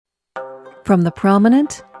From the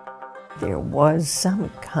prominent, there was some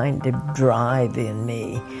kind of drive in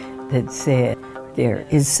me that said, there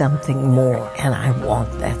is something more, and I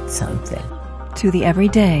want that something. to the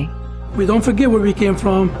everyday. We don't forget where we came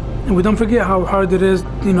from, and we don't forget how hard it is,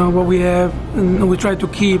 what we have, and we try to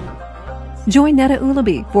keep. Join Netta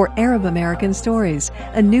Ulaby for Arab American Stories,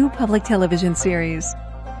 a new public television series.